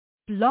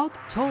Blog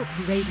Talk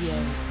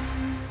Radio.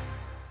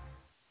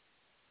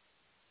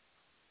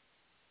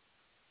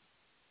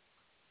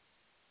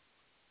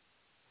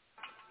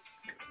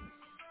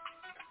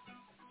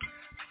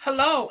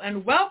 Hello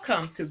and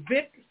welcome to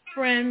Vit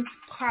Friends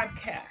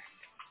Podcast.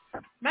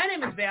 My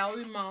name is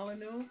Valerie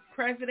Molyneux,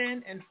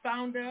 president and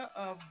founder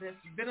of this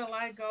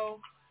Vitiligo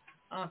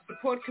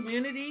support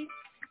community,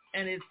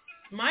 and it's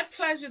my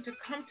pleasure to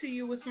come to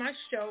you with my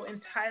show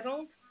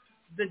entitled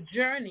The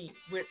Journey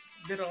with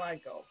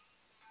Vitiligo.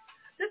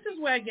 This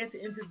is where I get to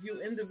interview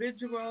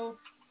individuals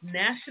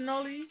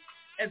nationally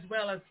as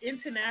well as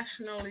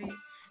internationally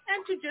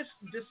and to just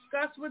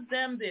discuss with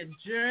them their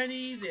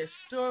journey, their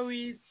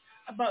stories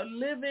about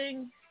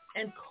living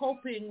and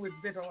coping with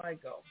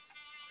vitiligo.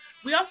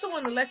 We also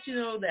want to let you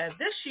know that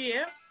this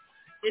year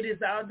it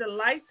is our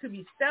delight to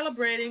be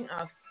celebrating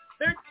our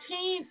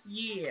 13th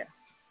year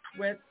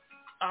with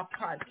our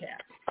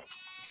podcast.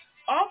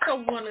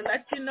 Also want to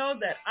let you know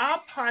that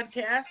our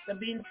podcasts are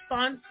being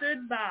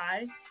sponsored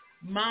by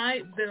My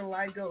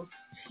Vitiligo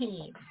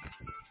team.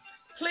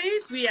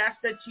 Please, we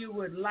ask that you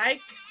would like,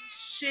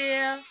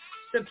 share,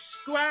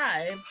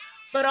 subscribe,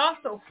 but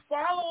also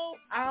follow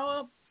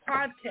our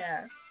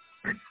podcast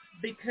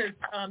because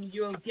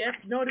you'll get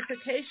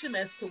notification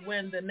as to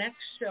when the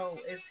next show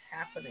is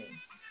happening.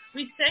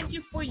 We thank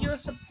you for your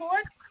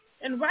support,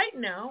 and right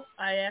now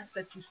I ask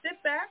that you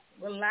sit back,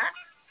 relax,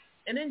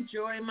 and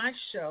enjoy my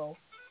show,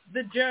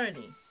 The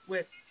Journey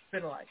with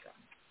Vitiligo.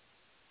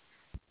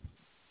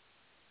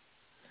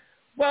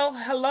 Well,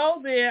 hello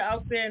there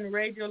out there in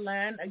Radio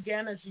Land.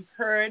 Again, as you've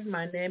heard,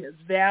 my name is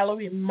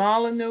Valerie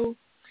Molyneux,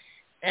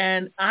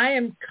 and I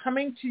am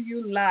coming to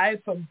you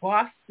live from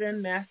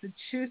Boston,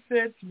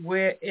 Massachusetts,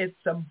 where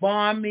it's a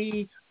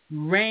balmy,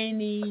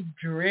 rainy,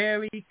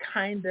 dreary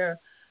kind of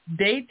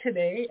day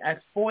today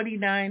at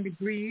 49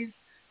 degrees.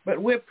 But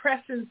we're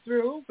pressing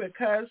through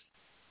because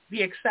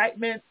the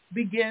excitement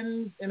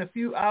begins in a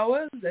few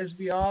hours as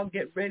we all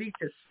get ready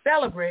to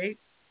celebrate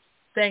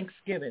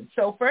Thanksgiving.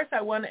 So first,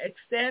 I want to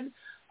extend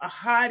a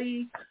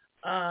hearty,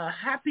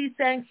 happy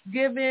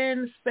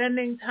Thanksgiving,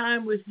 spending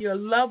time with your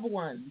loved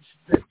ones,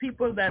 the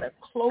people that are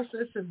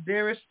closest and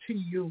dearest to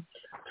you.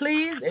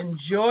 Please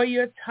enjoy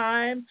your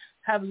time,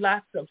 have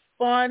lots of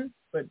fun,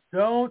 but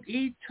don't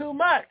eat too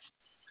much.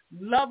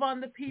 Love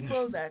on the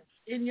people that's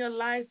in your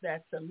life,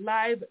 that's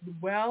alive and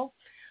well.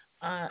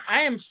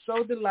 I am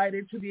so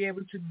delighted to be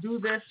able to do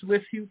this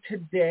with you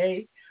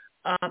today.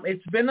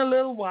 It's been a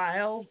little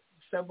while.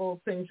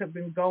 Several things have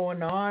been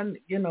going on,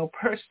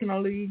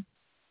 personally,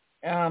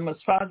 as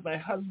far as my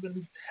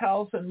husband's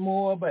health and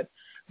more, but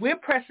we're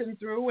pressing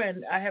through,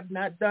 and I have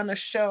not done a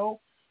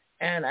show,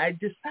 and I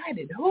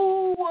decided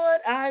who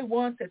would I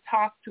want to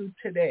talk to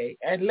today.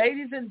 And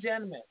ladies and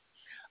gentlemen,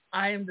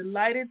 I am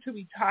delighted to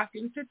be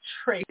talking to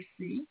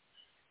Tracy.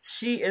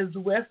 She is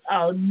with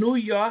our New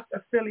York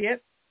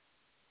affiliate,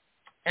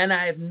 and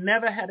I have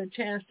never had a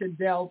chance to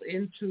delve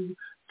into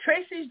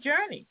Tracy's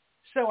journey,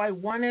 so I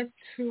wanted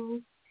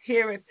to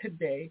hear it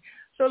today.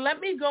 So let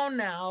me go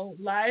now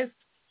live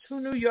to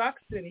New York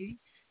City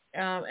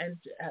and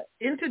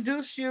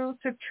introduce you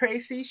to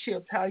Tracy.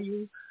 She'll tell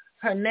you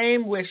her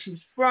name, where she's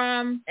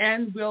from,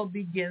 and we'll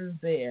begin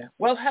there.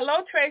 Well,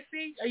 hello,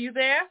 Tracy. Are you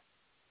there?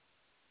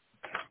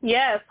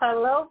 Yes.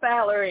 Hello,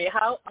 Valerie.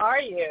 How are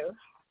you?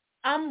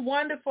 I'm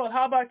wonderful.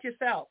 How about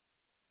yourself?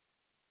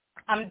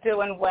 I'm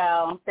doing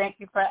well. Thank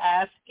you for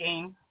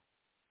asking.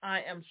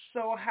 I am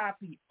so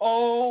happy.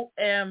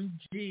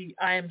 OMG.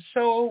 I am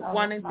so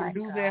wanting to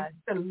do this,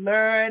 to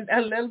learn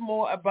a little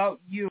more about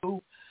you.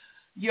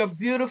 You're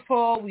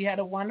beautiful. We had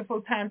a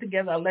wonderful time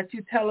together. I'll let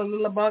you tell a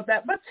little about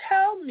that. But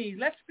tell me,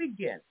 let's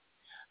begin.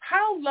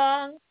 How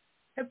long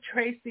have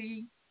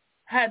Tracy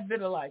had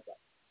vitiligo?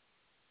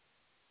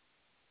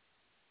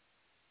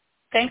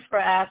 Thanks for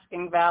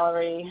asking,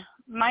 Valerie.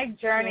 My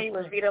journey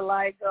with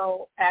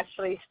vitiligo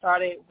actually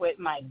started with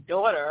my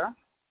daughter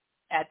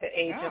at the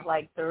age of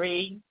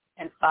 3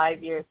 and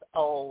 5 years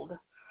old.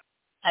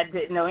 I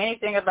didn't know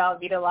anything about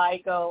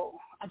vitiligo.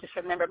 I just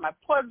remember my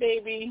poor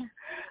baby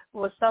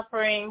was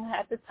suffering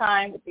at the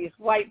time with these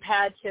white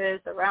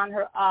patches around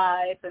her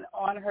eyes and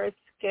on her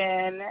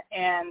skin.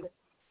 And,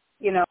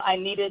 I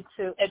needed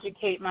to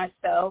educate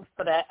myself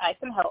so that I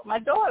can help my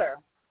daughter.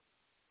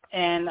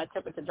 And I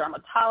took her to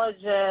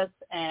dermatologist,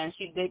 and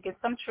she did get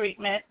some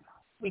treatment.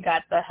 We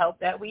got the help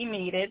that we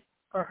needed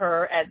for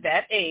her at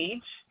that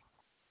age.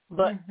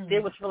 But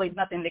there was really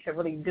nothing they could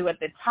really do at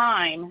the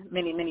time,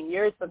 many, many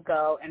years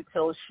ago,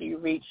 until she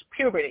reached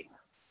puberty.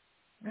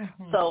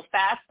 So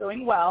fast,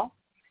 doing well.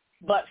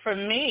 But for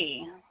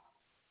me,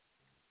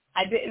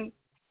 I didn't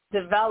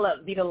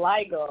develop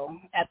vitiligo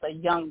as a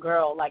young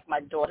girl like my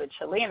daughter,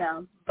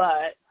 Chelina,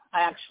 but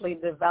I actually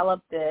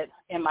developed it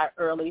in my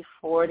early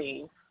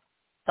 40s.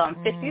 So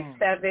I'm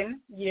 57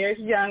 years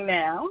young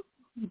now.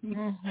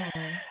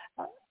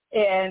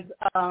 And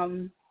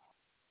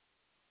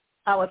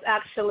I was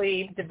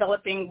actually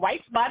developing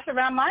white spots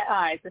around my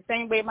eyes, the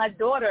same way my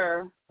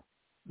daughter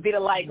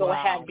vitiligo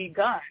had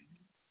begun.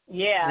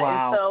 Yeah,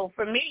 and so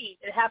for me,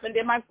 it happened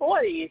in my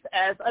 40s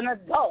as an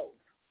adult.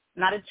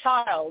 not a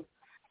child.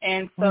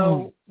 And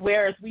so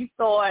whereas we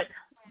thought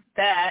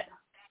that,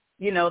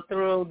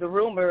 through the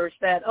rumors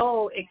that,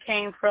 it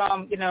came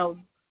from,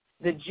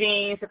 the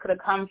genes, it could have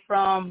come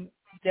from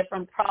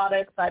different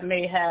products I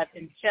may have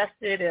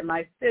ingested in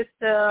my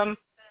system.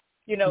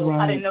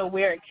 I didn't know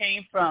where it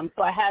came from.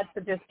 So I had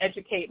to just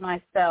educate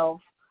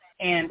myself.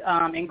 And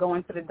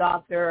going to the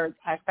doctor,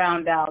 I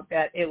found out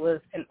that it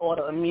was an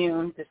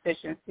autoimmune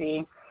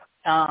deficiency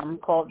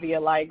called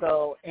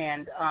vitiligo.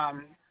 And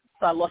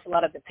so I lost a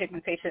lot of the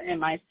pigmentation in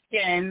my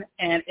skin,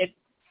 and it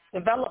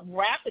developed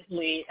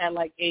rapidly at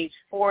like age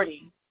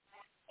 40.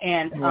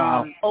 And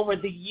over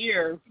the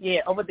years,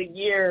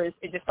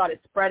 it just started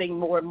spreading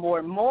more and more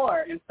and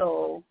more. And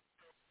so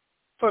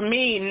for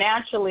me,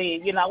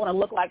 naturally, I want to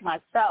look like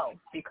myself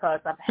because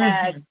I've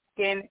had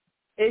skin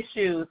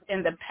issues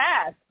in the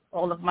past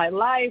all of my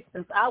life.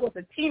 Since I was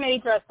a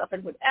teenager, I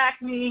suffered with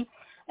acne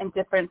and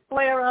different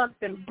flare-ups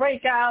and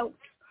breakouts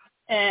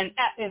and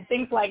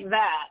things like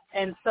that.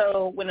 And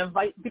so when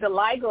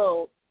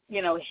vitiligo,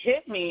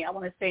 hit me, I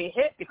want to say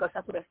hit because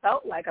that's what it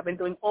felt like. I've been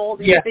doing all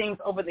these things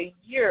over the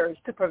years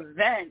to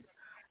prevent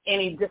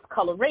any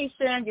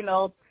discoloration,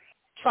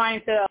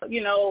 trying to,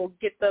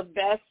 get the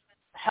best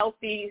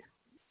healthy,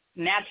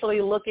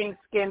 naturally looking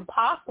skin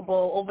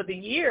possible over the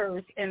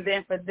years. And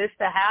then for this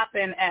to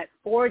happen at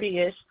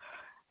 40-ish,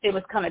 it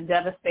was kind of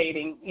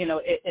devastating.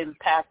 It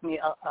impacted me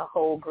a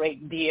whole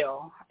great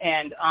deal.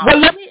 And well,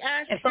 let me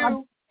ask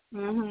you.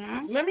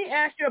 Let me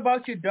ask you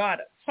about your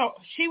daughter. So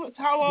she was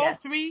how old?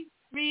 3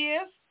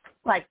 years?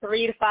 Like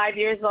 3 to 5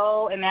 years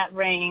old, in that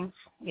range.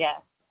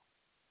 Yes.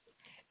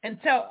 And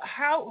so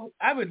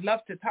I would love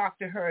to talk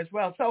to her as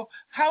well. So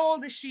how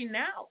old is she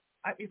now?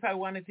 If I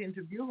wanted to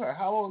interview her,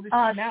 how old is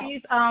she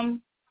now?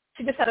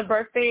 She just had a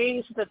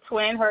birthday. She's a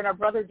twin. Her and her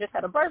brother just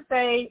had a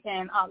birthday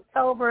in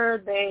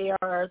October. They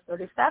are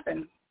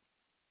 37.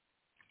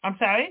 I'm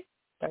sorry?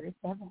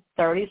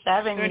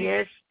 37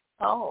 years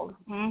old.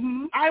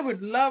 I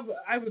would love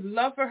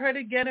for her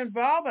to get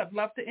involved. I'd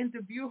love to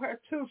interview her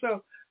too.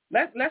 So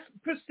let's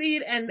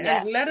proceed and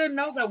let her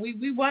know that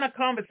we want a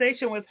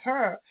conversation with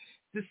her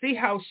to see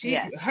how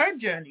her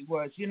journey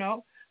was.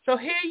 So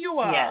here you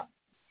are.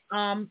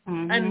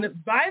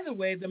 And by the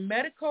way, the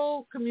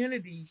medical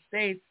community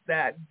states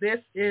that this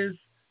is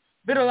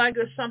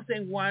vitiligo is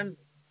something one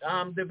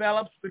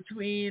develops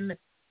between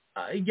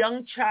a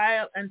young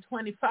child and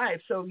 25.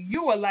 So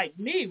you are like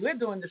me. We're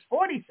doing this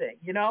 40 thing,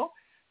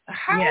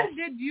 How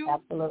did you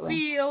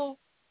feel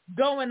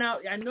going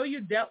out? I know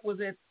you dealt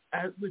with it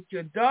with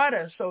your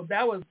daughter. So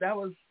that was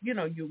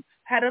you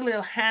had a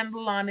little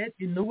handle on it.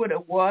 You knew what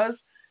it was.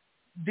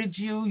 Did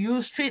you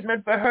use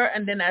treatment for her?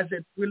 And then as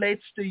it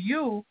relates to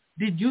you,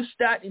 did you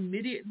start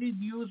immediately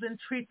using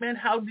treatment?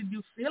 How did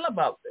you feel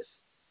about this?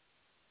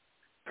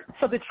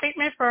 So the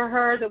treatment for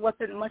her, there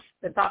wasn't much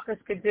the doctors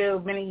could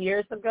do many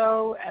years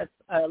ago as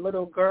a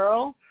little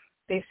girl.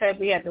 They said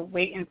we had to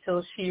wait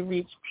until she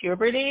reached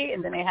puberty,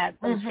 and then they had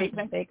some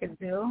treatment they could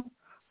do,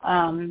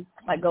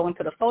 like going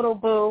to the photo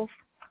booth,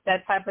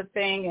 that type of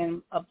thing,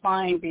 and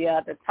applying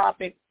the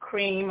topic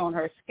cream on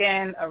her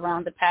skin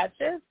around the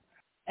patches.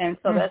 And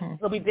so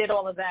so we did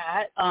all of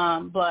that,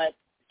 but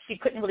she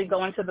couldn't really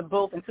go into the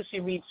booth until she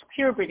reached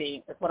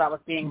puberty, is what I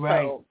was being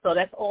told. So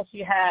that's all she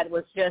had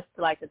was just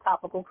like the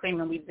topical cream,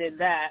 and we did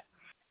that.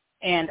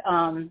 And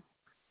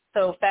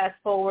so fast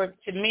forward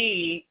to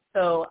me,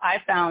 so I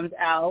found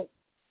out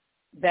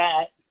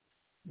that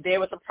there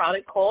was a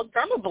product called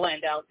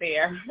Dermablend out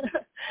there,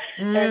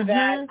 and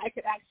that I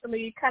could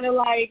actually kind of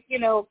like,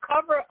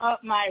 cover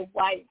up my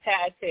white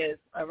patches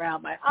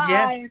around my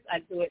eyes. I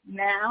do it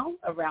now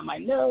around my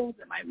nose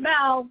and my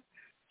mouth.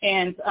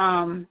 And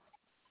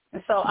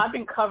so I've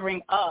been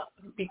covering up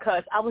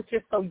because I was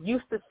just so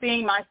used to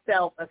seeing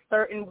myself a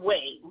certain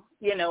way,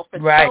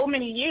 for so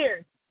many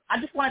years. I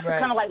just wanted to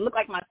kind of like look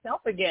like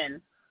myself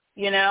again,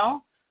 And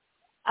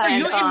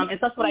so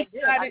that's what I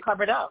did. I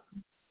covered up.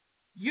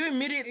 You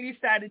immediately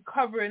started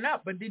covering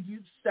up, but did you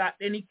start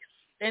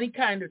any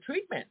kind of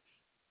treatment?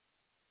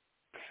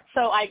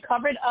 So I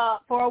covered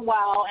up for a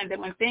while, and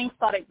then when things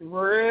started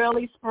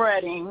really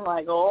spreading,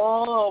 like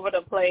all over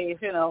the place,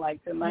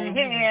 like to my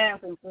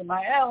hands and to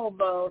my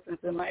elbows and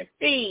to my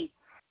feet,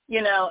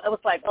 it was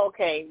like,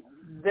 okay,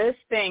 this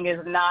thing is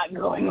not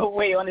going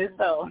away on its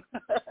own.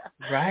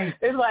 Right.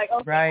 It's like,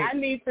 okay, I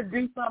need to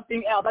do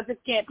something else. I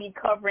just can't be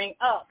covering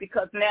up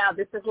because now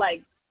this is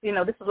like,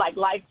 this is like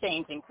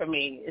life-changing for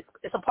me.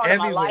 It's a part of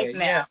my life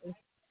now.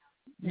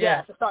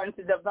 Yes, it's starting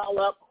to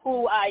develop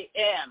who I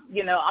am.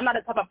 I'm not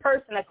the type of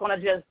person that's going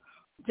to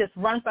just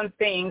run from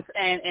things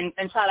and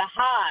try to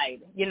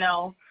hide,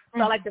 So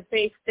I like to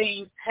face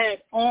things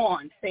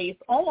face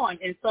on.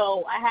 And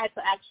so I had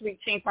to actually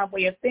change my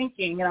way of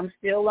thinking, and I'm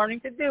still learning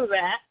to do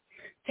that,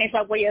 change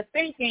my way of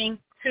thinking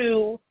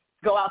to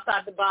go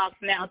outside the box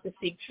now to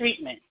seek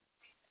treatment.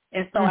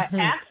 And so I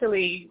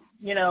actually,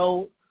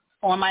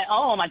 on my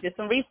own, I did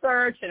some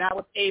research, and I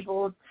was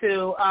able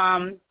to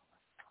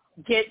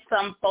get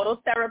some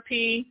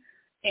phototherapy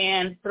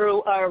and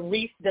through a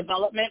Reef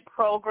development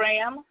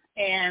program,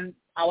 and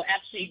I would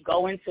actually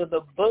go into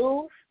the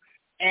booth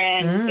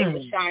and they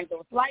would shine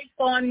those lights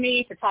on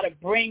me to try to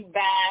bring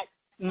back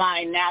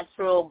my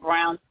natural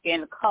brown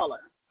skin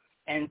color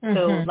and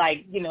to,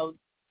 like, you know,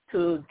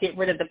 to get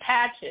rid of the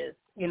patches,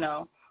 you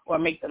know, or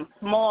make them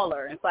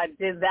smaller. And so I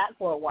did that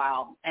for a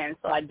while. And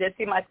so I did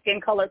see my skin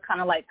color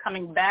kind of like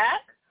coming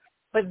back.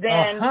 But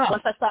then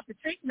once I stopped the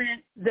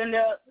treatment, then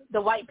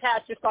the white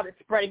patches started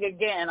spreading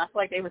again. I feel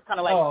like they was kind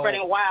of like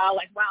spreading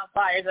like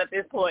wildfires at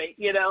this point,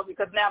 you know,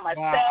 because now my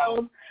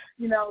cells,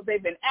 you know,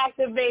 they've been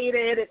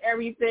activated and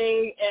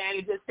everything. And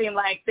it just seemed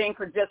like things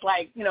were just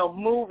like, you know,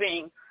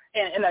 moving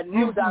in a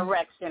new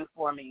direction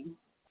for me.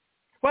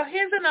 Well,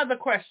 here's another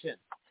question.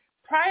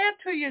 Prior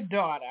to your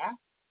daughter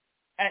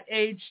at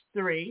age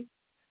 3,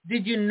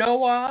 did you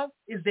know of,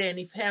 is there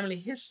any family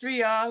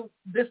history of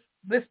this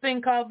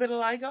thing called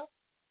vitiligo?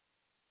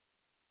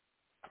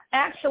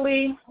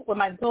 Actually, when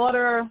my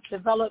daughter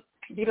developed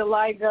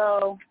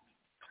vitiligo,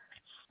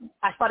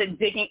 I started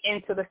digging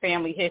into the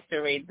family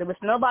history. There was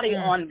nobody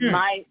on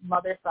my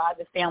mother's side of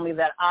the family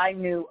that I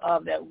knew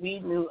of, that we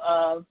knew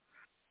of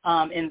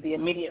in the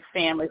immediate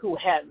family who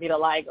had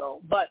vitiligo.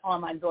 But on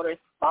my daughter's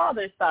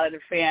father's side of the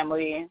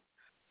family,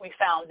 we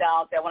found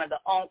out that one of the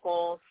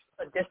uncles,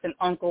 a distant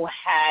uncle,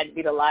 had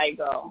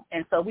vitiligo.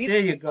 And so we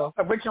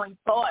originally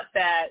thought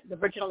that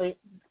originally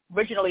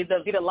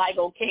the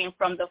vitiligo came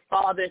from the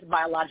father's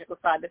biological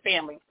side of the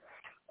family,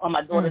 on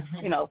my daughter's,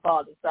 you know,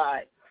 father's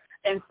side.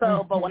 And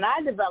so, but when I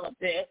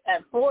developed it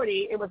at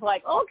 40, it was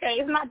like, okay,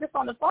 it's not just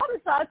on the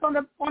father's side, it's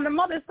on the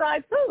mother's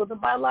side too, the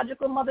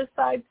biological mother's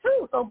side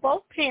too. So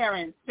both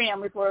parents'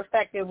 families were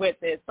affected with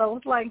it. So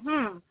it's like,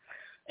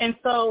 And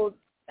so,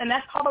 and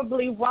that's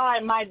probably why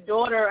my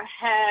daughter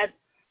had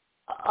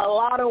a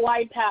lot of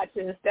white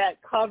patches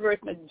that covers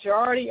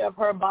majority of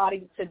her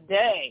body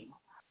today,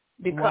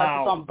 because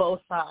it's on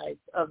both sides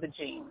of the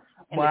genes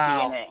in the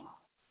DNA.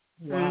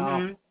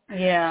 Wow.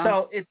 Yeah.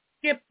 So it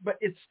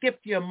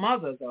skipped your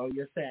mother, though,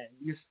 you're saying.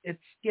 It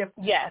skipped.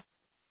 Yes.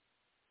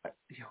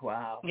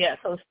 Wow. Yeah,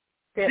 so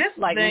it's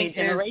like a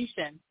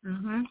generation.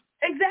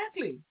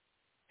 Exactly.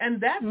 And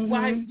that's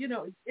why, you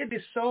know, it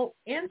is so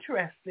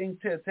interesting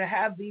to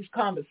have these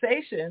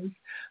conversations,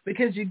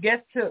 because you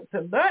get to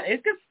learn.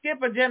 It could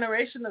skip a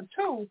generation or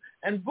two,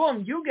 and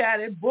boom, you got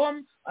it.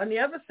 Boom, on the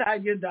other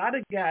side, your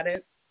daughter got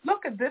it.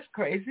 Look at this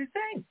crazy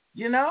thing,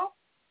 you know?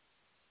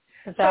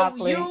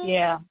 Exactly,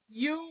 so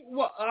you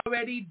were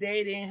already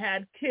dating,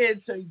 had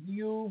kids, so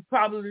you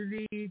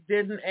probably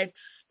didn't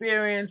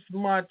experience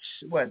much,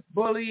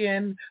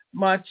 bullying,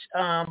 much,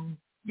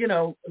 you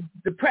know,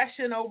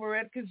 depression over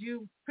it, because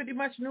you pretty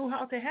much knew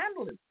how to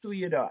handle it through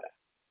your daughter.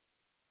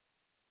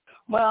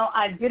 Well,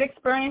 I did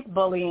experience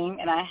bullying,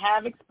 and I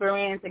have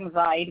experienced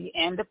anxiety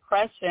and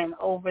depression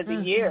over the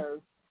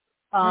years,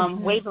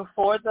 way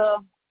before the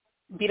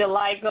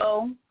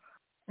vitiligo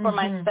for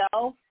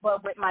myself,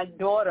 but with my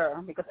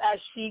daughter, because as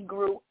she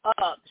grew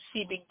up,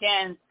 she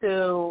began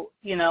to,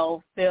 you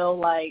know, feel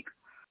like,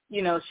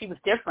 you know, she was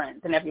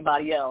different than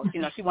everybody else. You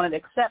know, she wanted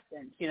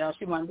acceptance. You know,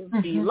 she wanted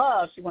to be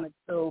loved. She wanted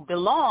to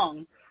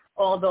belong.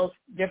 All those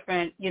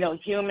different, you know,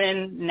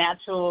 human,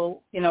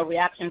 natural, you know,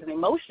 reactions and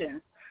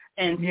emotions.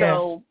 And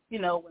so, you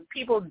know, when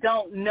people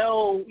don't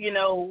know, you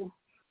know,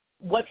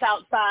 what's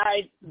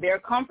outside their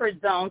comfort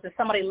zones, if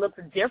somebody looks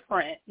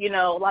different, you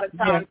know, a lot of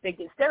times they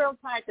get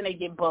stereotyped and they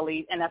get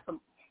bullied. And that's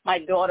my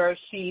daughter.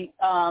 She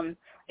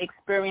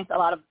experienced a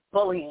lot of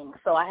bullying.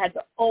 So I had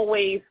to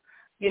always,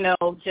 you know,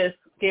 just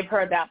give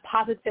her that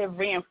positive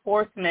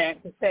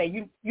reinforcement to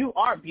say, you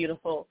are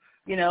beautiful.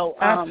 You know,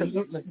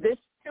 this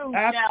too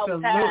shall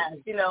pass.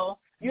 You know,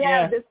 you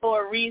have this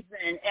for a reason,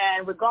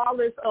 and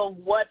regardless of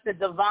what the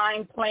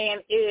divine plan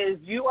is,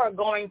 you are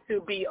going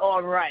to be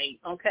all right,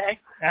 okay?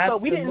 So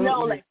we didn't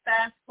know, like,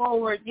 fast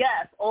forward,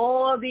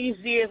 all these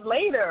years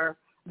later,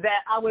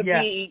 that I would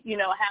be, you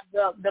know,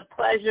 have the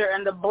pleasure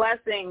and the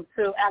blessing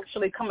to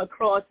actually come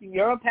across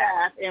your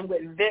path and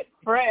with Vic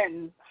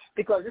Friends,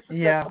 because this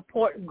is the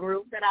support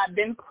group that I've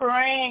been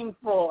praying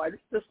for.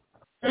 This is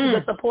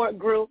the support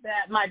group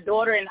that my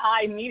daughter and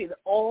I needed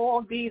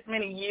all these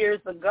many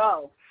years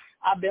ago.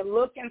 I've been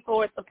looking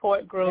for a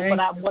support group, but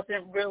I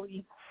wasn't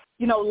really,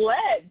 you know,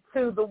 led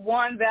to the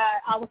one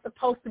that I was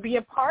supposed to be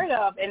a part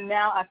of. And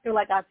now I feel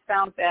like I've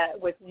found that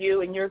with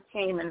you and your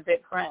team and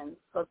Vic Friends.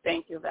 So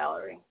thank you,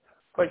 Valerie,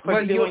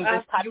 for doing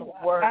this type of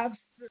work.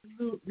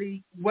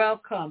 Absolutely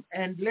welcome.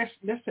 And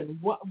listen,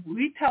 what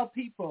we tell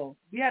people,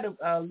 we had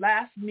a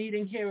last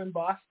meeting here in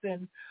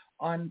Boston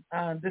on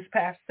this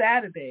past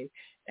Saturday,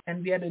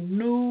 and we had a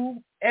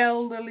new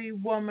elderly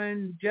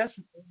woman just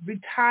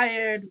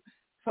retired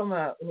from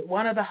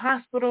one of the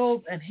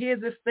hospitals, and here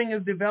this thing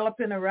is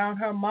developing around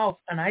her mouth.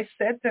 And I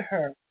said to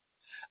her,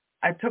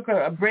 I took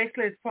a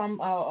bracelet from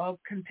a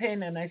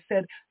container, and I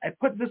said, I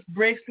put this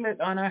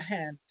bracelet on her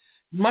hand,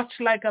 much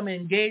like I'm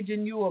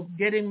engaging you or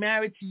getting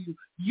married to you.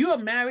 You are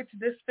married to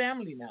this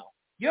family now.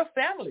 Your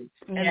family.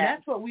 And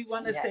that's what we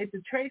want to say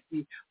to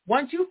Tracy.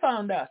 Once you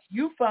found us,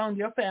 you found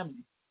your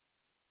family.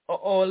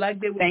 Or like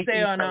they would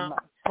say on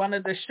one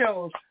of the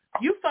shows,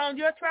 you found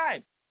your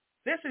tribe.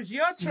 This is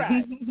your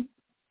tribe.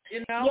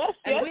 You know,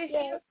 we're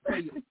here for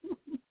you.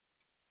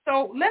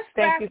 So let's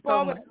Thank fast you so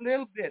forward much. a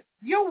little bit.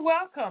 You're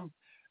welcome.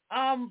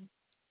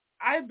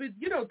 I've been,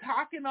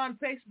 talking on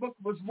Facebook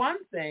was one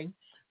thing,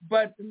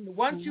 but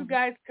once you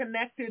guys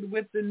connected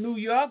with the New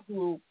York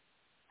group,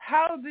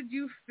 how did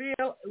you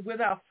feel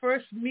with our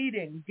first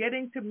meeting,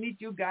 getting to meet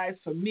you guys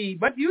for me?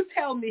 But you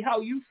tell me how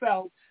you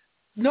felt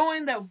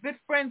knowing that Good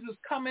Friends was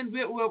coming,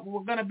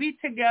 we're going to be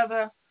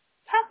together.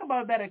 Talk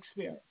about that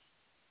experience.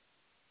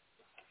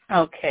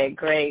 Okay,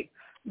 great.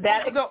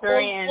 That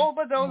experience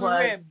over those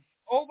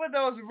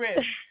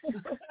ribs.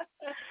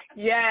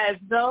 Yes,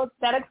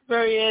 that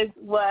experience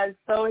was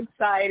so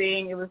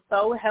exciting. It was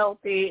so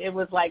healthy. It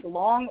was like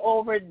long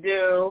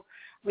overdue.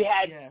 We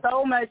had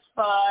so much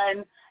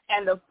fun,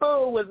 and the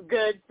food was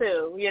good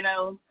too,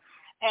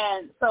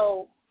 And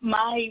so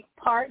my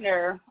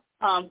partner,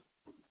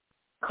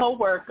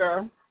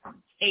 coworker,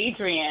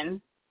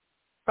 Adrian,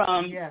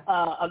 from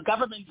a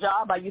government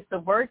job I used to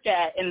work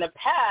at in the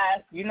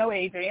past. You know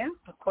Adrian,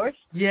 of course.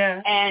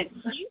 Yeah. And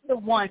she's the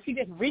one, she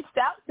just reached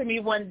out to me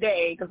one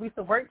day because we used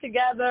to work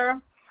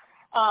together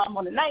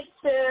on the night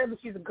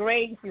shift. She's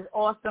great. She's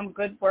awesome,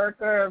 good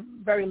worker,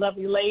 very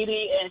lovely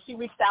lady. And she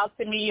reached out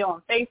to me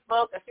on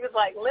Facebook, and she was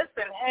like,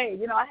 listen, hey,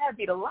 I have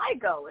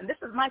vitiligo, and this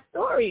is my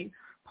story,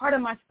 part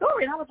of my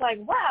story. And I was like,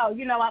 wow,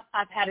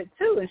 I've had it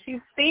too. And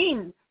she's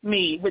seen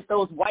me with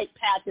those white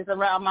patches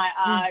around my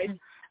eyes.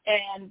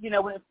 And,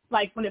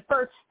 when it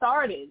first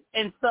started.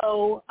 And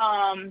so,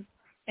 and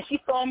she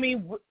saw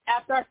me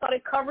after I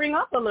started covering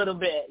up a little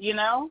bit,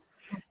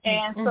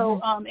 And so,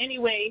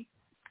 anyway,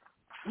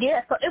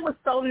 so it was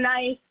so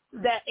nice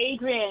that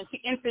Adrienne,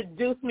 she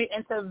introduced me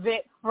into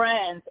Vit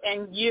Friends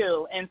and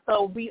you. And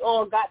so we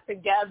all got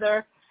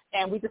together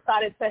and we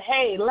decided to,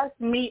 hey, let's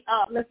meet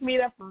up. Let's meet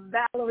up for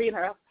Valerie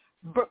and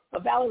for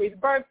Valerie's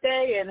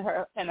birthday and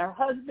her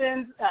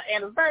husband's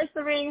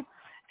anniversary.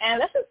 And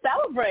let's just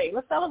celebrate.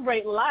 Let's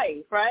celebrate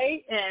life,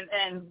 right?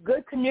 And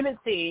good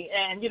community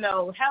and,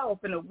 health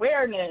and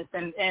awareness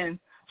and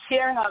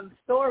sharing our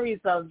stories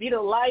of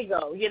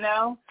vitiligo,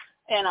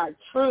 and our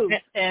truth.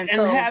 And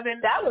so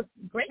that was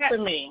great for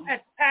me.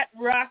 Pat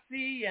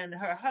Rossi and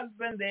her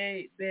husband,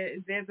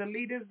 they're the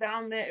leaders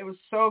down there. It was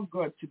so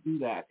good to do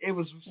that. It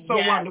was so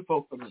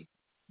wonderful for me.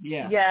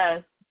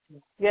 Yeah.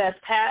 Yes,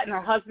 Pat and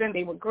her husband,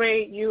 they were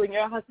great. You and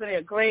your husband, they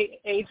were great.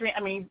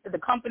 Adrian, the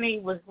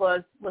company was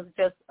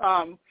just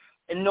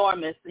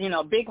enormous.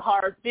 Big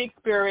heart, big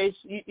spirit.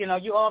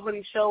 You all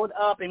really showed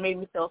up and made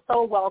me feel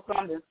so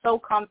welcomed and so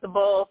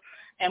comfortable.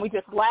 And we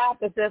just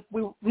laughed as if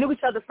we knew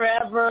each other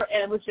forever.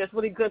 And it was just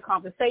really good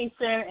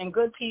conversation and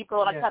good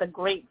people. And I had a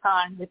great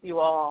time with you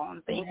all.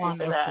 And thank you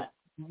for that.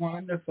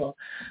 Wonderful.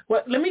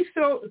 Well, let me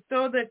throw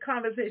the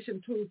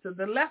conversation to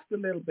the left a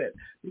little bit,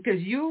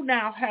 because you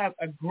now have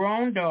a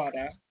grown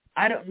daughter.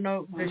 I don't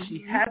know, does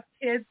she have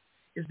kids?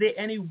 Is there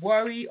any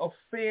worry or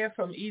fear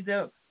from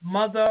either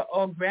mother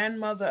or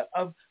grandmother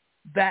of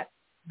that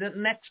the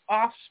next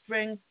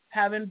offspring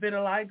having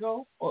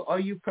vitiligo, or are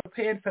you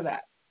prepared for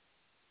that?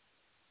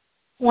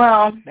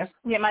 Well,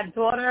 my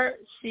daughter,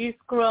 she's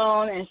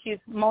grown and she's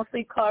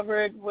mostly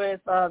covered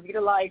with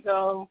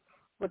vitiligo,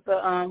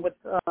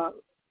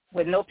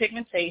 with no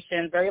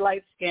pigmentation, very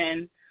light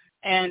skin,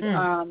 and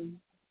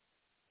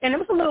it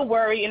was a little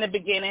worry in the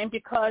beginning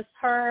because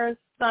her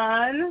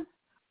son,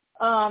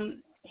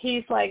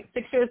 he's like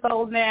 6 years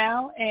old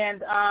now,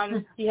 and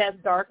he has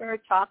darker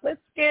chocolate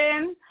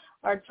skin,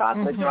 or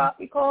chocolate drop,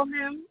 we call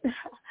him.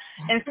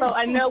 And so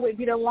I know with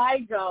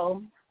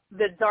vitiligo,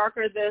 the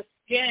darker the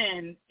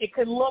skin, it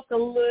could look a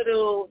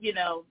little,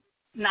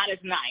 not as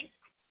nice.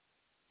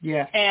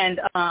 Yeah. And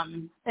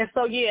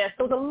so it's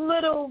a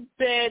little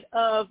bit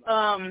of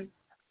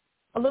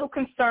a little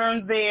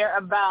concern there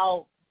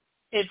about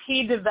if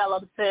he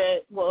develops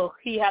it, will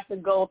he have to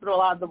go through a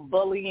lot of the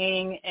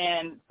bullying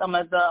and some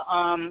of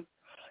the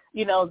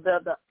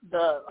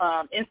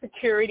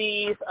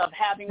insecurities of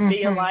having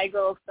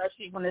vitiligo,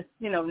 especially when it's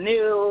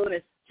new and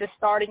it's just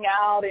starting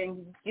out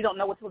and you don't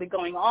know what's really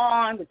going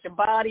on with your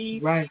body,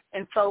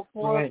 and so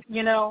forth,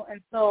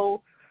 and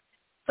so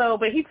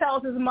but he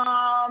tells his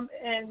mom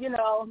and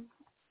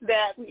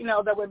that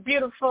that we're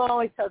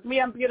beautiful. He tells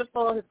me I'm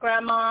beautiful, his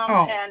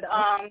grandma, and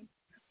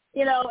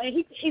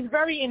and he's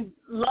very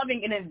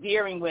loving and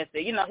endearing with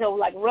it. He'll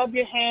like rub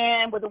your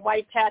hand where the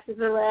white patches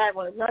are at,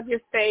 will rub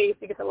your face.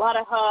 He gets a lot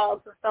of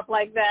hugs and stuff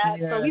like that.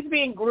 Yeah. So he's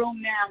being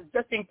groomed now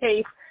just in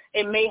case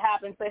it may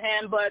happen to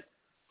him, but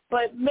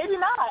maybe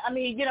not.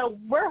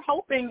 We're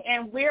hoping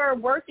and we're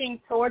working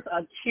towards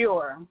a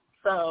cure.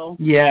 So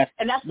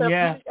and that's the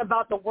beauty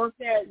about the work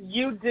that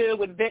you do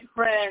with Vit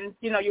Friends.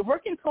 You're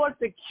working towards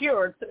the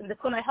cure, and it's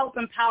going to help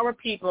empower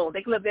people.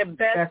 They can live their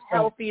best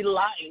healthy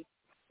life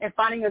and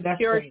finding a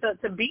cure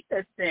to beat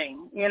this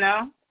thing.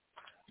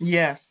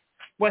 Yes.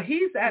 Well,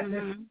 he's at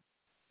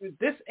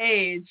this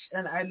age,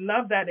 and I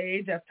love that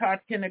age. I've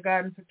taught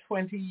kindergarten for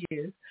 20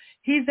 years.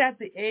 He's at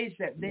the age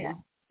that they,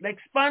 like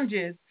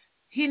sponges,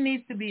 he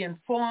needs to be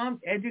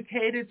informed,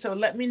 educated. So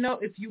let me know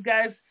if you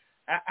guys,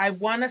 I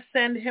want to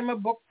send him a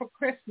book for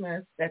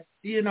Christmas that,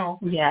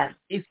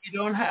 if you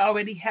don't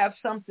already have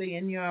something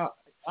in your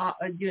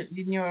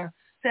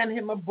send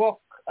him a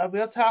book.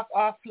 We'll talk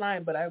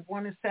offline, but I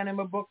want to send him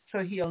a book so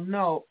he'll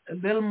know a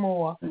little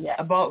more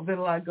about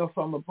vitiligo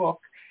from a book.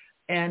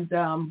 And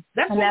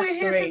that's what we're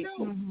here to do.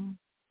 Mm-hmm.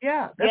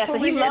 Yeah, that's what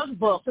so he loves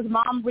books. His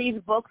mom reads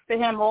books to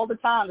him all the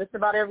time, just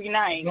about every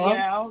night,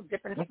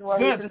 different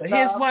stories and so stuff.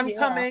 Here's one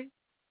coming.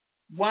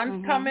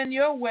 One's coming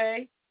your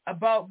way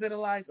about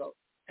vitiligo.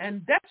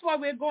 And that's why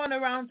we're going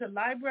around to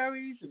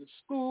libraries and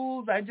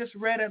schools. I just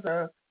read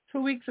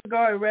 2 weeks ago,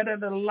 I read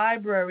at a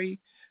library,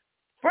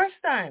 first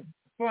time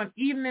for an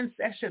evening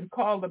session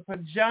called the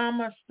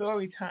Pajama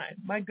Story Time.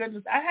 My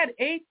goodness, I had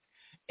eight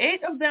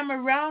of them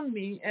around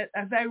me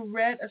as I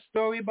read a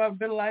story about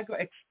vitiligo,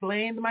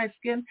 explained my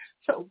skin.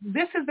 So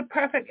this is the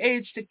perfect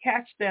age to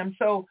catch them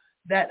so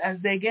that as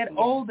they get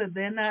older,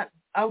 they're not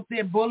out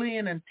there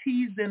bullying and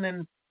teasing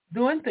and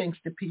doing things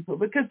to people,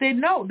 because they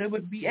know they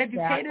would be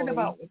educated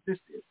about what this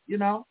is,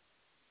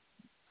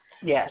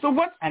 Yes. So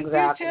what's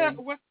the future?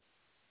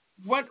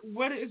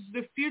 What is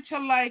the future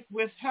like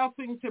with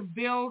helping to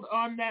build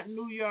on that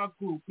New York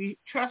group? We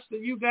trust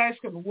that you guys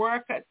can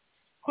work at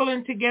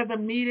pulling together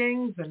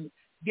meetings and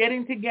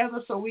getting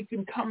together so we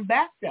can come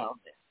back down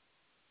there.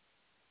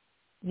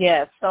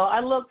 Yes, so I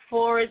look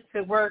forward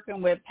to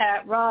working with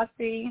Pat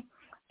Rossi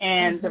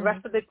and the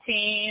rest of the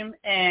team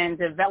and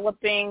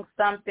developing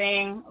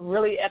something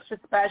really extra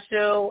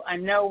special. I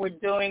know we're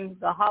doing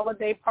the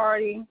holiday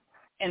party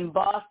in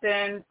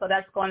Boston, so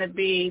that's going to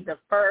be the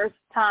first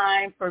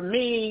time for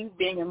me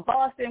being in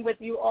Boston with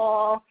you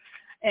all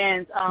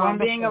and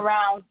being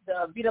around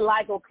the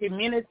vitiligo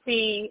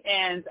community.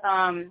 And so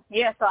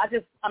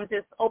I'm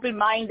just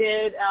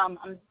open-minded.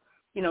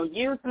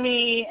 Use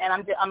me,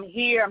 and I'm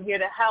here. I'm here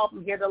to help.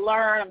 I'm here to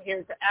learn. I'm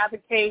here to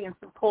advocate and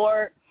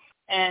support,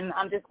 and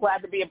I'm just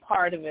glad to be a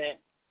part of it.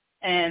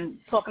 And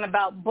talking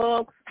about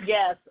books,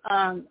 yes,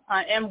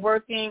 I am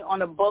working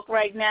on a book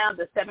right now,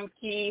 The 7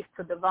 Keys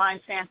to Divine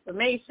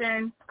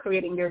Transformation,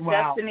 Creating Your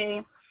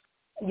Destiny.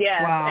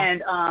 Yes,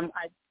 and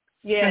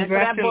so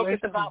that book is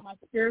about my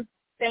spirit.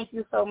 Thank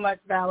you so much,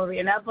 Valerie.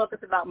 And that book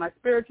is about my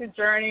spiritual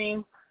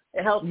journey.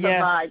 It helps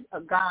provide a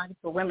guide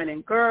for women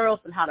and girls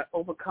and how to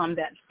overcome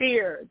that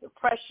fear,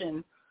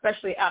 depression,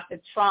 especially after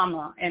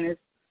trauma. And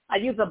I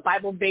use a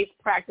Bible-based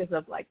practice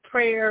of like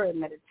prayer and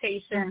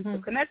meditation to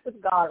connect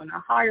with God on a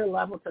higher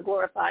level to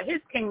glorify His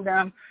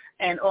kingdom,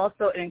 and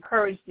also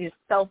encourage this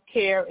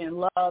self-care and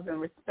love and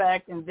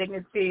respect and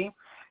dignity,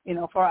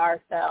 for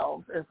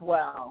ourselves as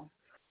well.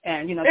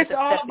 And, it's just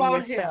all accepting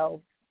about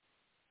yourself.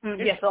 Him.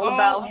 Yes, all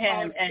about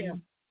Him.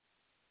 And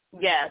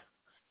yes.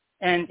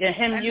 And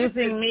Him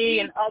using me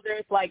and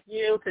others like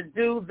you to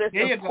do this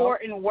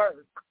important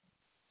work,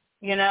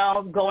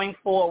 going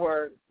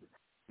forward.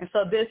 And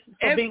so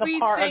being a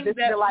part of this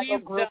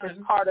vitiligo group is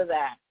part of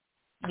that.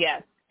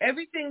 Yes.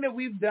 Everything that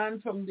we've done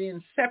from the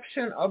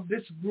inception of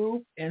this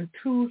group in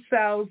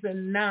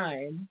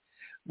 2009,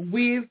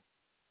 we've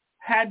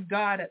had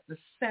God at the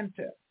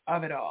center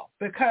of it all.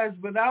 Because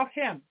without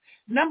Him,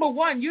 number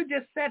one, you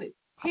just said it,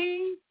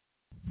 He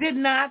did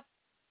not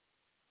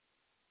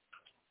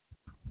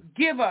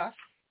give us,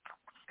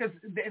 because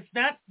it's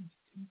not,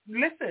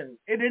 listen,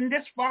 it didn't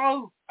just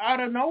fall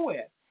out of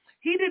nowhere.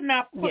 He did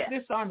not put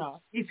this on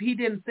us if He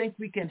didn't think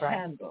we can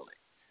handle it.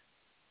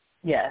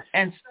 Yes.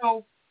 And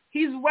so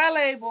He's well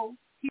able,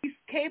 He's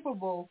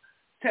capable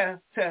to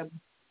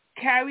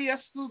carry us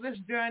through this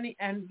journey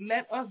and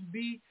let us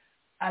be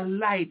a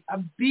light, a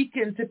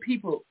beacon to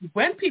people.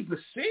 When people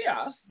see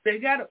us, they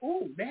have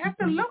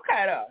to look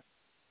at us.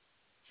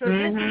 So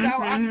this is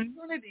our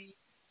opportunity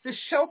to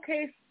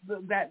showcase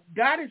that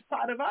God is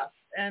part of us.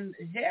 And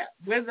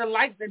we're the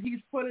light that He's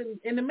put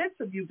in the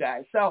midst of you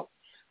guys. So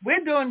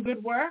we're doing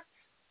good work.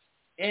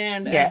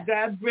 And as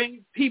God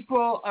brings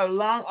people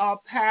along our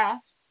path,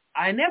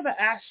 I never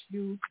asked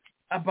you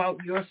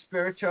about your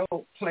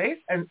spiritual place.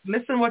 And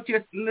listen to what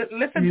you're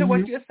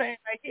saying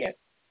right here.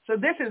 So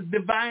this is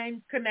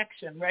divine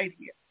connection right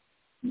here.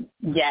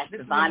 Yes,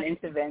 divine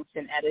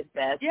intervention at its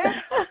best.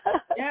 Yeah.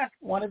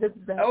 One of its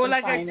best. Oh,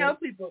 like I tell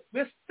people,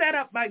 this is set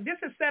up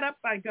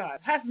by God.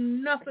 Has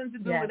nothing to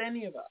do with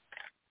any of us.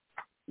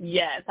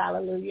 Yes,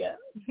 hallelujah.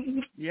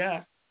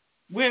 Yeah.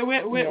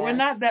 We're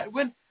not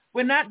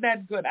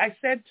that good. I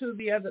said to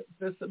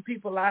some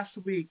people last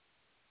week,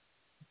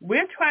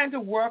 we're trying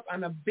to work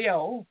on a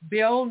bill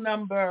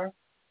number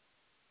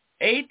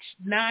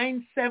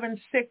H976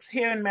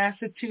 here in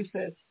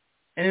Massachusetts,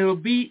 and it will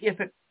be,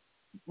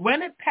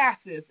 when it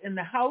passes in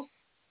the House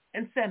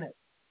and Senate,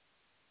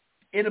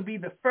 it'll be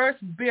the first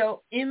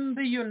bill in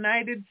the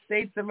United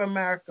States of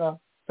America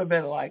for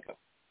vitiligo.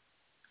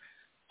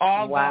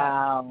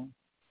 Wow.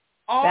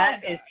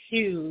 That is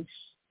huge.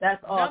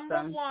 That's awesome.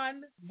 Number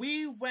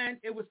one,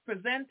 it was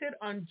presented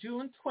on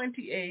June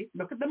 28th.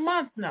 Look at the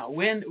month now.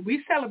 When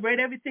we celebrate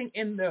everything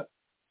in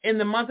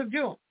the month of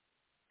June.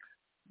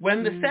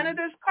 When the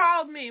senators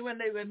called me, when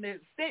the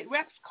state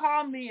reps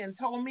called me and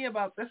told me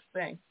about this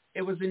thing,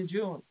 it was in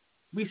June.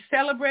 We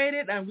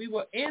celebrated, and we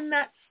were in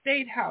that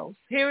state house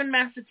here in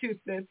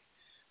Massachusetts,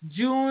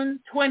 June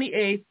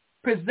 28th,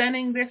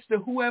 presenting this to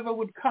whoever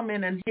would come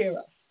in and hear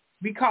us.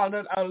 We called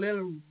it our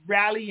little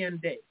rallying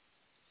day.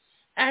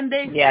 And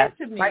they Yes.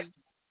 said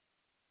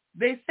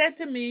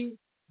to me,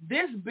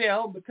 this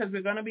bill, because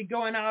we're going to be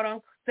going out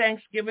on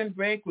Thanksgiving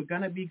break, we're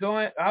going to be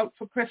going out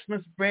for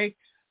Christmas break.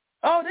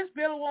 Oh, this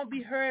bill won't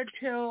be heard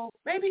till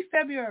maybe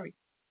February.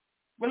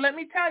 Well, let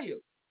me tell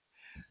you,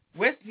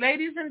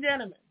 ladies and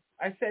gentlemen,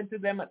 I said to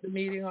them at the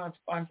meeting on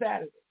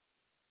Saturday,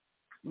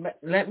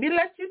 let me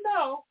let you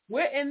know,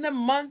 we're in the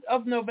month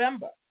of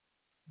November.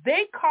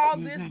 They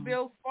called this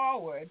bill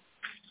forward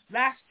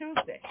last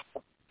Tuesday.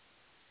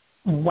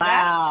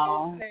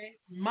 Wow. Last Tuesday,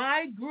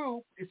 my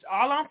group, it's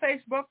all on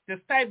Facebook.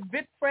 Just type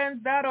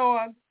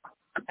vitfriends.org,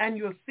 and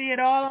you'll see it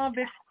all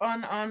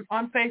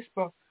on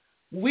Facebook.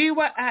 We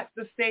were at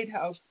the State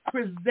House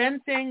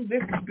presenting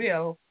this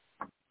bill,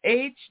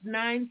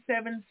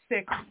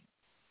 H976,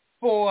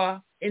 for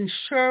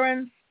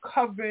insurance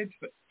coverage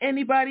for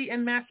anybody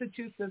in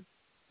Massachusetts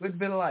with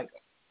vitiligo.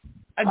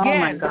 Again, oh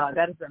my God,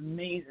 that is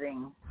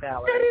amazing,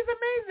 Valerie. That is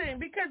amazing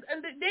because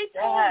they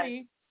told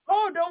me,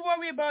 oh, don't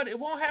worry about it. It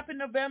won't happen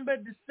November,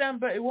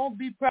 December. It won't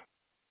be for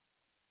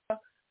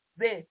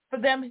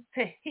them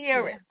to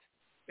hear it.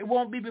 It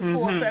won't be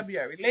before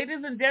February.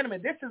 Ladies and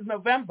gentlemen, this is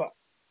November.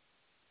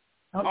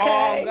 Okay.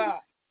 All God.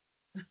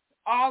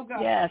 All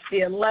God. Yes, the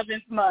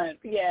 11th month.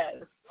 Yes.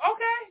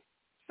 Okay.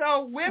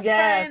 So we're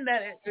praying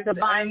that it's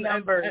divine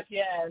numbers.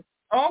 Yes.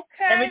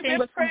 Okay. Everything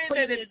was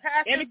completed. That it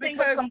passes. Everything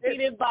was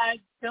completed by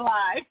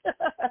July.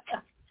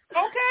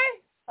 Okay.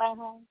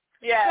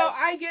 Yes. So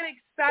I get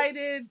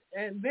excited,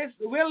 and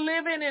we're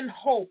living in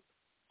hope.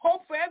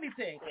 Hope for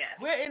everything. Yes.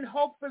 We're in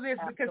hope for this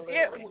Absolutely.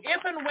 because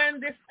if and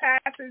when this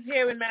passes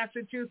here in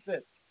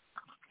Massachusetts,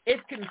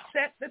 it can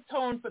set the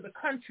tone for the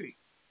country.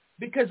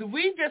 Because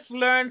we just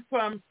learned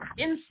from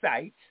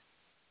Insight,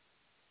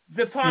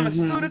 the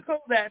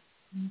pharmaceutical that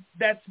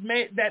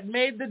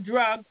made the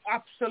drug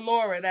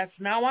Opzelura, that's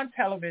now on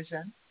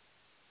television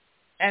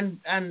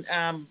and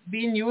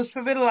being used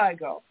for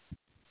vitiligo.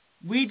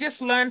 We just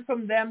learned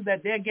from them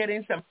that they're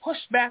getting some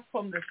pushback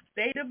from the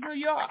state of New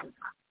York.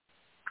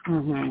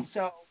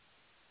 So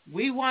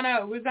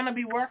we're gonna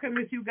be working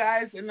with you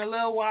guys in a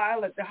little while.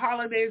 Let the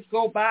holidays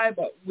go by,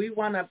 but we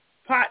want to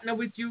partner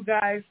with you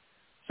guys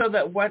so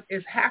that what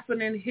is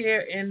happening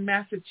here in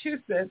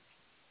Massachusetts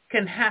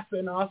can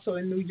happen also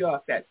in New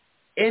York. That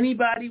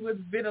anybody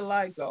with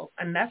vitiligo,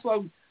 and that's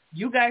why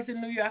you guys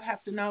in New York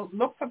have to now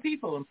look for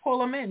people and pull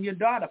them in. Your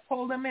daughter,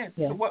 pull them in.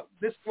 Yeah. So what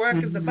this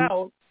work is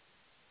about,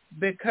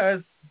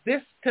 because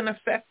this can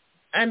affect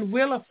and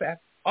will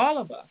affect all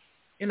of us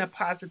in a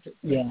positive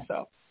way. Yeah.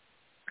 So,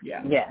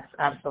 yeah. Yes,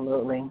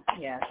 absolutely.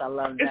 Yes, I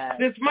love that.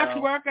 There's much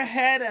work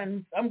ahead,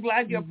 and I'm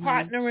glad you're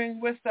partnering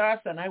with us,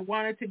 and I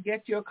wanted to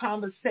get your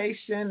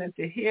conversation and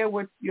to hear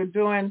what you're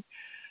doing.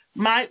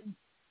 My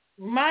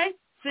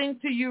thing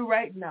to you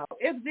right now,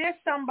 if there's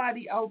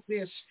somebody out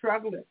there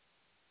struggling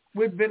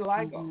with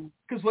vitiligo,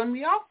 because when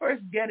we all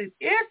first get it,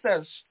 it's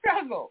a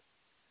struggle.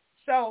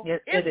 So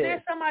if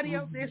there's somebody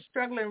out there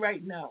struggling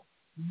right now,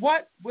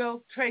 what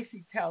will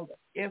Tracy tell them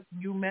if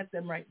you met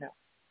them right now?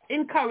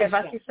 Encourage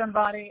them. If I see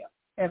somebody,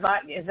 I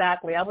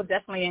would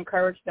definitely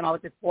encourage them. I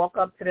would just walk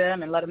up to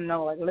them and let them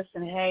know, like,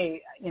 listen,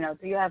 hey, do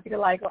you have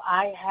vitiligo?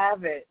 I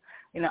have it.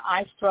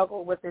 I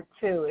struggle with it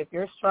too. If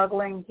you're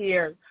struggling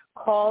here,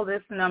 call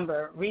this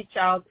number. Reach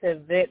out to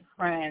Vit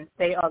Friends.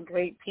 They are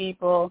great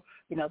people.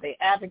 They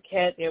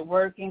advocate. They're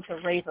working to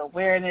raise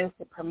awareness.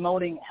 They're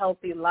promoting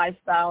healthy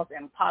lifestyles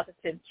and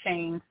positive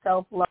change,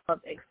 self-love,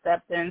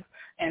 acceptance,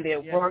 and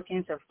they're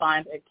working to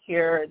find a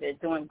cure. They're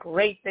doing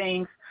great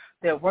things.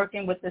 They're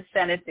working with the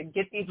Senate to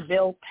get these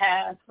bills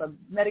passed for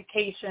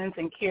medications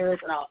and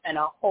cures and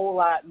a whole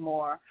lot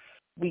more.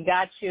 We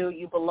got you.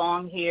 You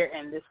belong here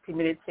in this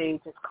community.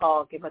 Just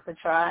call. Give us a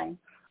try.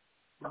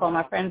 Call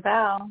my friend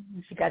Val.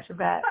 She got your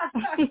back.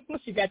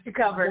 She got you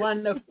covered.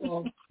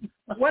 Wonderful.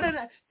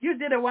 You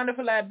did a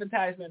wonderful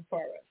advertisement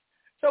for us.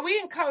 So we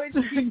encourage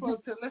people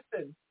to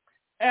listen.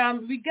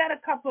 We got a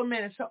couple of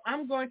minutes, so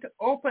I'm going to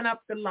open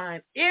up the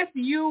line. If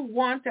you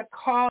want to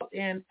call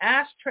in,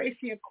 ask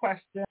Tracy a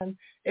question.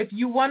 If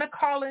you want to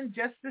call in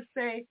just to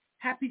say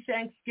Happy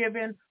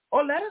Thanksgiving,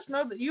 or let us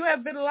know that you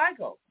have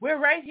vitiligo, we're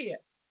right here.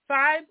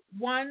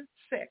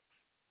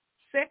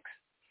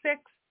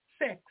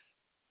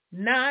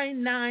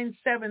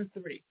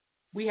 516-666-9973.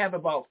 We have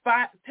about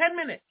 10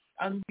 minutes.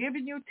 I'm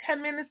giving you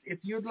 10 minutes. If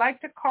you'd like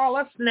to call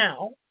us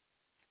now,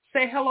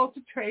 say hello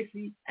to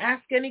Tracy,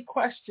 ask any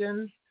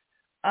questions.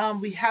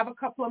 We have a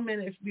couple of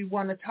minutes. We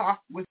want to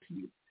talk with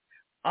you.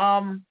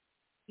 And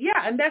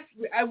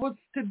I was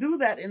to do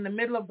that in the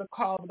middle of the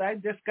call, but I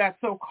just got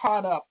so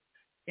caught up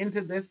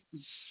into this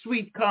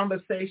sweet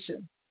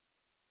conversation.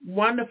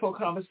 Wonderful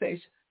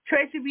conversation.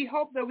 Tracy, we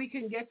hope that we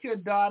can get your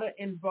daughter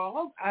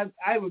involved.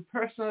 I would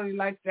personally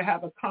like to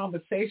have a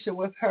conversation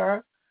with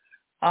her.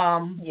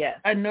 Yes.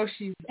 I know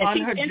she's and on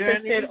she's her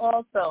interested journey.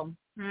 Also.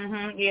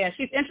 Yeah,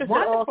 she's interested.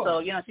 Wonderful.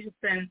 Also. She's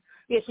just been.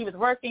 Yeah, she was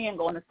working and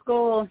going to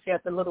school. She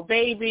has a little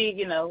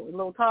baby, a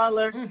little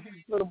toddler,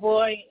 little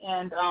boy,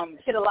 and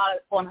she had a lot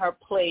on her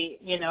plate,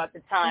 at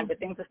the time. But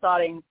things are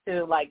starting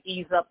to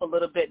ease up a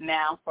little bit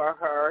now for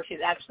her.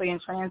 She's actually in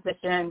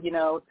transition,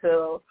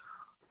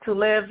 to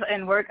live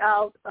and work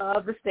out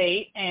of the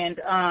state, and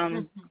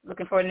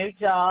looking for a new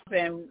job.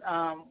 And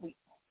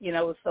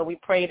so we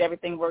prayed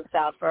everything works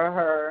out for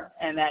her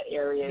in that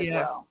area as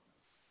well.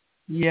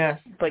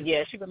 Yes. But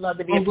yeah, she would love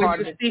to be a part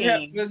of the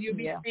team. Will you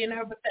be seeing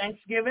her for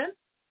Thanksgiving?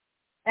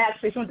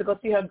 Actually, she went to go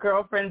see her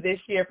girlfriend this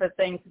year for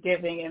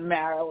Thanksgiving in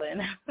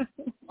Maryland.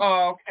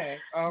 Oh, okay.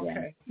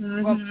 Yeah.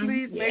 Well,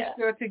 please make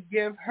sure to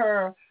give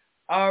her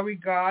our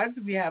regards.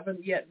 We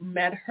haven't yet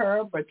met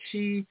her, but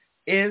she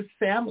is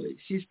family.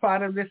 She's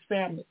part of this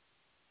family,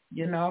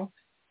 And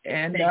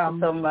thank you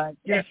so much.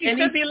 And she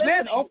should be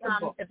listening.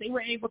 If they were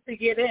able to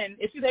get in,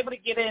 if she's able to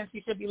get in, she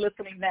should be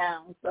listening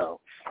now. So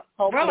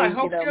hopefully, I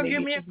hope she'll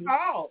give me a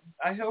call.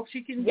 I hope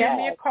she can give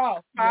me a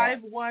call.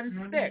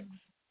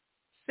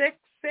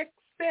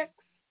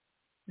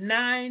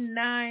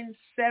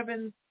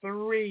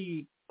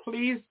 516-666-9973.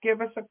 Please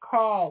give us a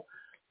call.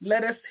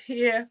 Let us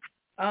hear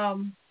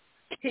from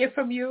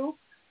you.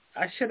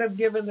 I should have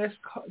given this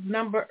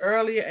number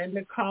earlier in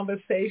the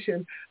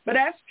conversation. But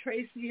as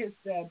Tracy has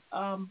said,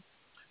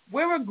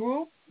 we're a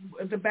group.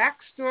 The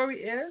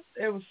backstory is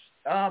it was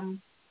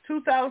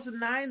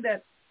 2009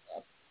 that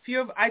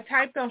I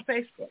typed on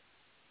Facebook,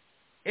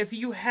 if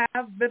you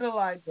have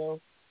vitiligo,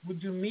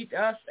 would you meet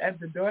us at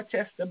the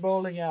Dorchester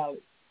Bowling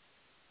Alley?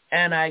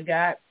 And I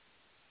got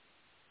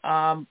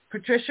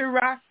Patricia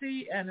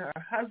Rossi and her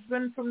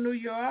husband from New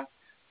York.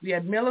 We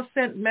had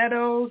Millicent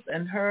Meadows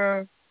and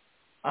her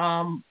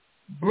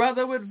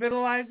brother with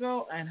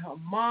vitiligo and her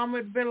mom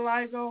with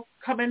vitiligo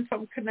coming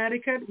from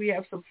Connecticut. We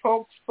have some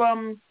folks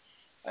from,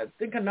 I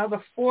think another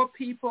 4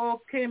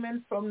 people came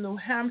in from New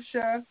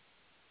Hampshire,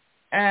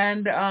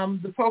 and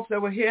the folks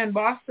that were here in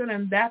Boston.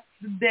 And that's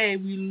the day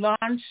we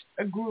launched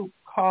a group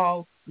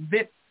called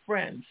Vit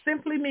Friends.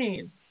 Simply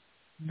means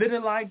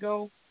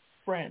vitiligo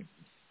friends.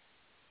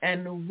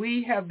 And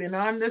we have been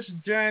on this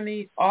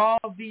journey all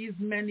these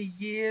many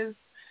years.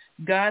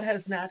 God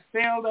has not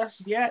failed us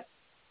yet.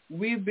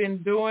 We've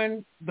been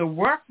doing the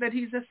work that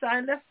he's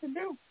assigned us to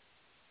do.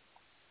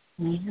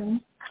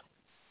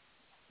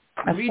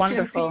 That's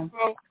wonderful.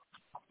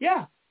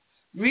 People,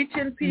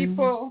 reaching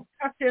people,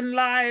 touching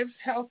lives,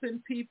 helping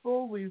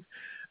people. We've,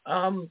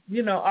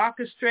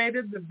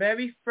 orchestrated the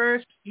very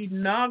first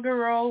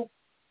inaugural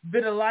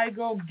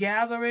vitiligo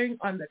gathering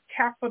on the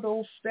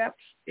Capitol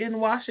steps in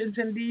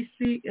Washington,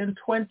 D.C. in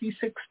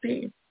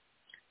 2016.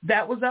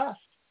 That was us.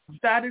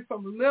 Started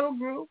from a little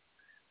group.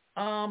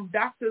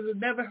 Doctors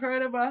had never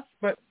heard of us,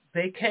 but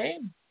they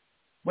came.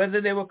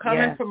 Whether they were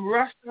coming from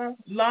Russia,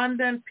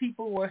 London,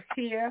 people were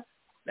here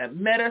that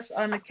met us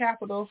on the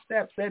Capitol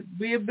steps. That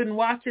we have been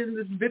watching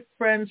this Vit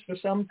Friends for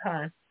some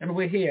time, and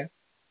we're here.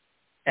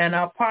 And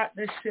our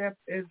partnership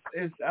is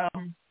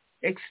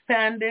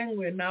expanding.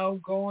 We're now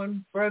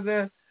going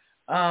further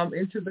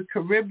into the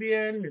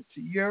Caribbean,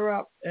 into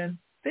Europe, and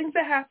things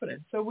are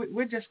happening. So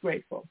we're just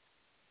grateful.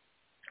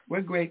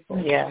 We're grateful.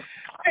 Yeah.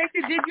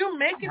 Tracy, did you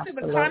make it to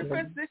the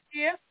conference this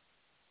year?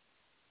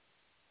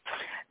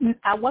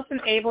 I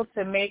wasn't able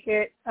to make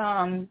it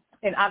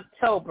in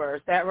October.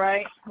 Is that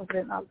right? Was it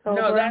in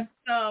October? No, that's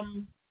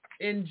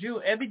in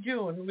June. Every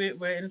June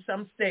we're in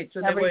some states.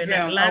 So they were in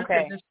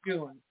Atlanta this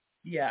June.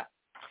 Yeah.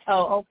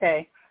 Oh,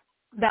 okay.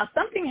 Now,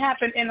 something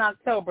happened in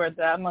October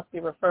that I must be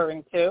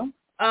referring to.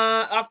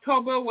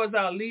 October was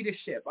our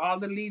leadership. All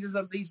the leaders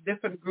of these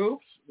different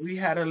groups. We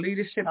had a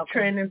leadership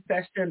training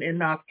session in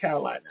North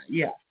Carolina.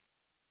 Yeah.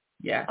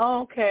 Yeah. Oh,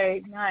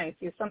 okay, nice.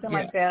 Yeah, something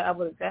like that I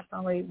would have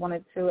definitely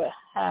wanted to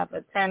have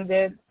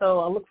attended. So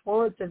I look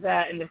forward to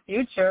that in the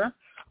future.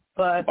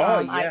 But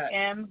but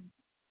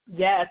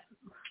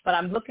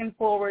I'm looking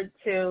forward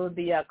to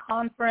the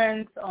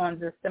conference on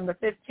December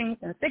 15th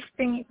and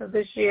 16th of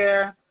this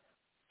year,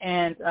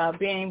 and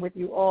being with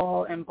you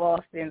all in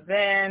Boston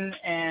then,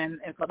 and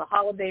for the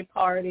holiday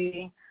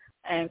party.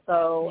 And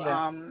so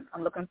I'm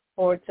looking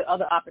forward to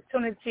other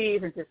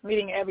opportunities and just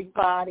meeting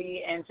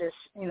everybody and just,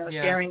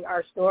 sharing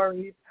our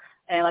stories.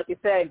 And like you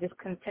said, just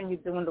continue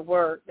doing the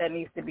work that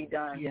needs to be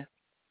done. Yeah.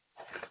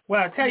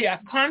 Well, I tell you, a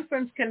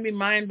conference can be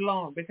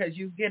mind-blowing because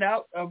you get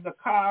out of the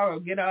car or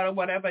get out of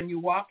whatever and you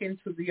walk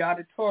into the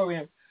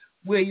auditorium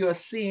where you're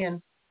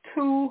seeing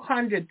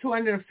 200,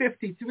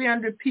 250,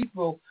 300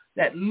 people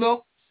that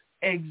look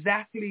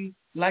exactly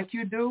like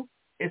you do.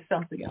 Is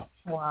something else.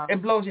 Wow.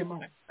 It blows your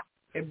mind.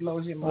 It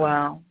blows your mind.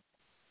 Wow.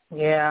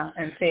 Yeah,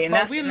 and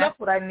that's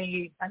what I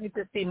need. I need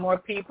to see more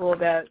people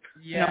that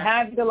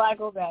have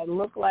vitiligo, that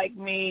look like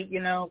me,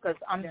 because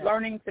I'm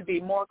learning to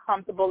be more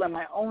comfortable in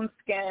my own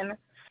skin,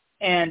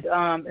 and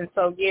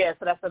so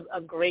that's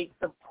a great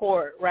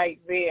support right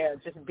there.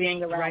 Just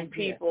being around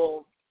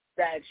people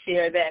that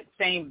share that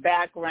same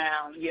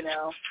background,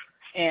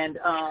 and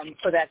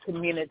for that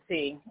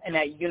community and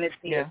that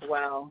unity as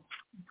well.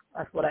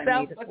 That's what I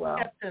need as well.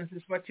 Self-acceptance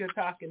is what you're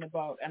talking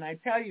about. And I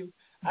tell you,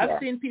 I've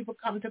seen people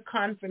come to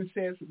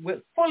conferences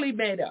with fully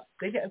made up.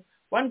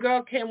 One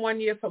girl came one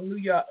year from New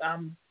York.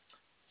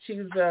 She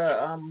was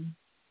I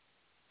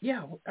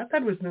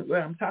thought it was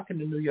I'm talking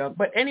to New York.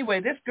 But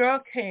anyway, this girl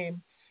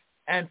came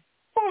and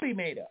fully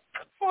made up.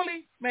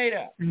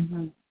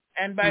 Mm-hmm.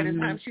 And by the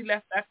time she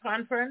left that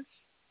conference,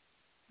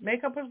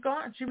 makeup was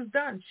gone. She was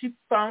done. She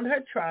found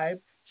her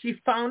tribe. She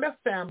found her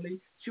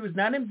family. She was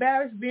not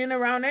embarrassed being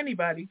around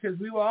anybody because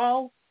we were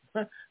all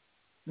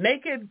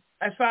naked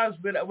as far as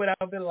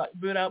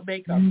without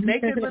makeup.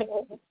 Naked,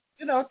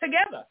 but,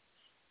 together.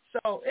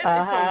 So it's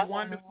a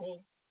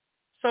wonderful.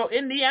 So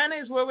Indiana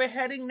is where we're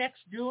heading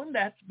next June.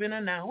 That's been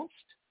announced.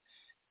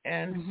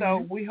 And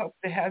so we hope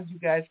to have you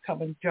guys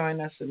come and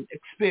join us and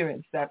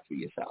experience that for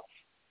yourself.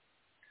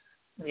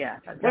 Yeah,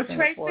 I definitely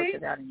look forward to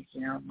that in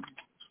June.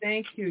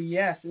 Thank you.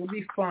 Yes, it will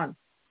be fun.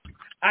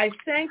 I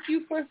thank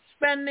you for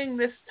spending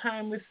this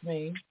time with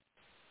me.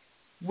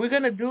 We're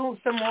going to do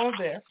some more of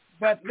this.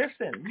 But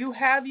listen, you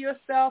have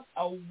yourself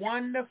a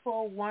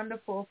wonderful,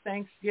 wonderful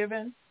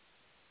Thanksgiving.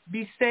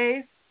 Be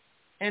safe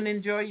and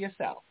enjoy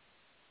yourself.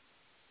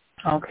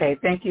 Okay.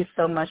 Thank you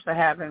so much for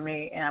having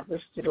me, and I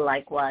wish you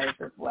likewise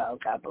as well.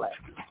 God bless.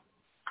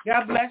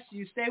 God bless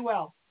you. Stay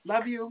well.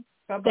 Love you.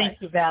 Bye-bye.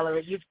 Thank you,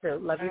 Valerie. You too.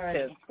 Love you right.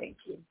 too. Thank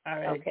you. All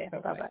right. Okay.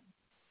 Bye-bye.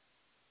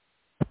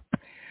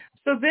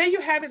 So there you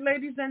have it,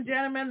 ladies and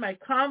gentlemen, my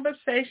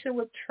conversation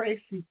with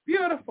Tracy.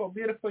 Beautiful,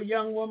 beautiful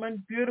young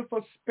woman,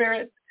 beautiful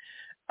spirit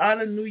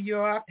out of New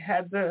York.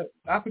 Had the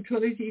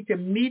opportunity to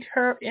meet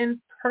her in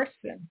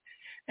person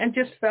and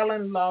just fell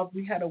in love.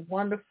 We had a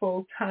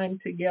wonderful time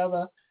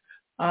together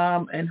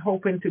and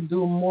hoping to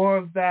do more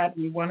of that.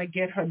 We want to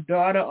get her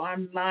daughter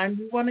online.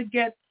 We want to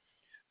get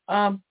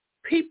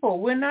people.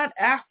 We're not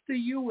after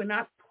you. We're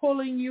not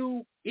pulling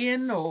you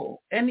in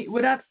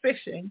we're not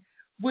fishing.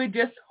 We're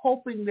just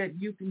hoping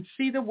that you can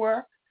see the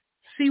work,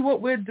 see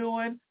what we're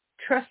doing,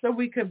 trust that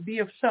we could be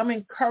of some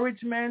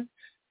encouragement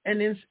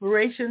and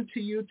inspiration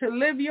to you to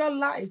live your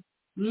life.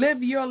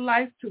 Live your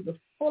life to the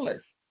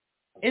fullest.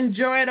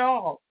 Enjoy it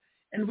all.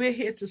 And we're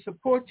here to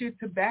support you,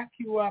 to back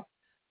you up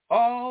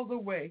all the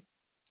way.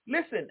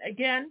 Listen,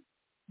 again,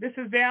 this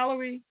is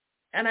Valerie,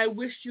 and I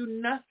wish you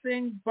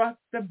nothing but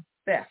the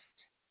best.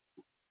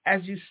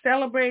 As you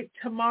celebrate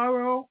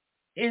tomorrow,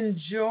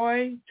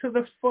 enjoy to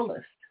the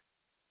fullest.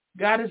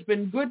 God has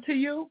been good to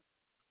you.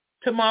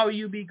 Tomorrow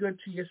you be good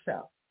to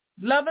yourself.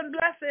 Love and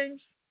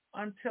blessings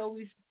until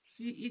we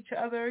see each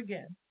other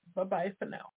again. Bye-bye for now.